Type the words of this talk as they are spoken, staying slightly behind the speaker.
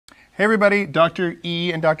Hey everybody, Dr.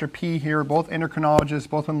 E and Dr. P here, both endocrinologists,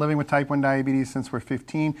 both been living with type 1 diabetes since we're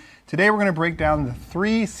 15. Today we're going to break down the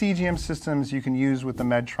 3 CGM systems you can use with the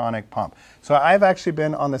Medtronic pump. So I've actually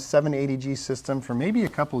been on the 780G system for maybe a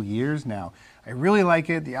couple years now. I really like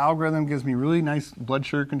it. The algorithm gives me really nice blood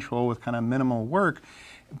sugar control with kind of minimal work.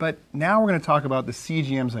 But now we're going to talk about the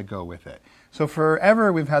CGMs that go with it. So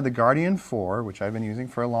forever we've had the Guardian 4, which I've been using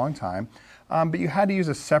for a long time. But you had to use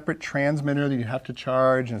a separate transmitter that you have to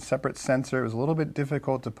charge and a separate sensor. It was a little bit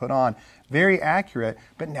difficult to put on. Very accurate,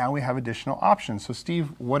 but now we have additional options. So Steve,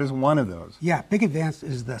 what is one of those? Yeah, big advance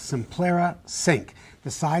is the Simplera Sync.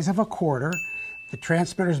 The size of a quarter, the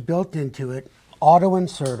transmitter's built into it, auto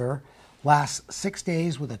inserter, lasts 6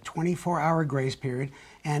 days with a 24-hour grace period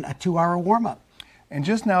and a 2-hour warm-up. And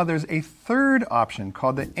just now there's a third option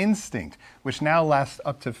called the Instinct, which now lasts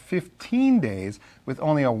up to 15 days with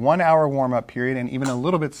only a 1-hour warm-up period and even a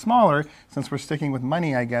little bit smaller, since we're sticking with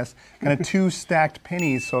money, I guess, kind of 2 stacked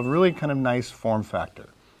pennies, so really kind of nice form factor.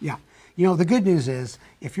 Yeah. You know, the good news is,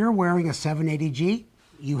 if you're wearing a 780G,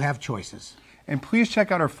 you have choices. And please check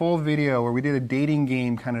out our full video where we did a dating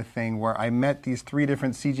game kind of thing where I met these 3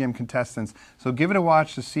 different CGM contestants. So give it a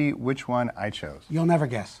watch to see which one I chose. You'll never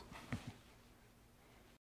guess.